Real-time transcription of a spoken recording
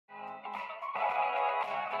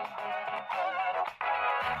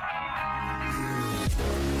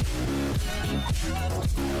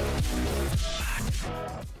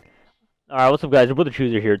Alright, what's up guys, your brother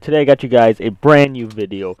Chooser here. Today I got you guys a brand new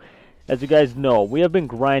video. As you guys know, we have been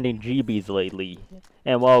grinding GBs lately.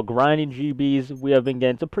 And while grinding GBs, we have been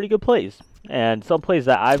getting some pretty good plays. And some plays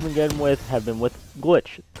that I've been getting with have been with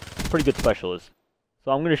Glitch. Pretty good specialists.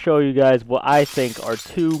 So I'm going to show you guys what I think are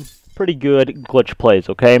two pretty good Glitch plays,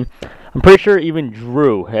 okay? I'm pretty sure even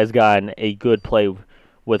Drew has gotten a good play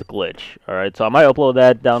with Glitch. Alright, so I might upload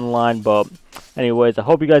that down the line, but anyways, I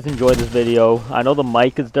hope you guys enjoyed this video. I know the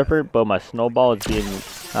mic is different, but my snowball is being,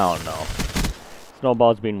 I don't know.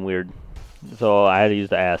 Snowball is being weird. So I had to use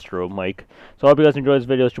the Astro mic. So I hope you guys enjoyed this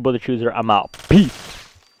video. It's your brother Chooser. I'm out. Peace!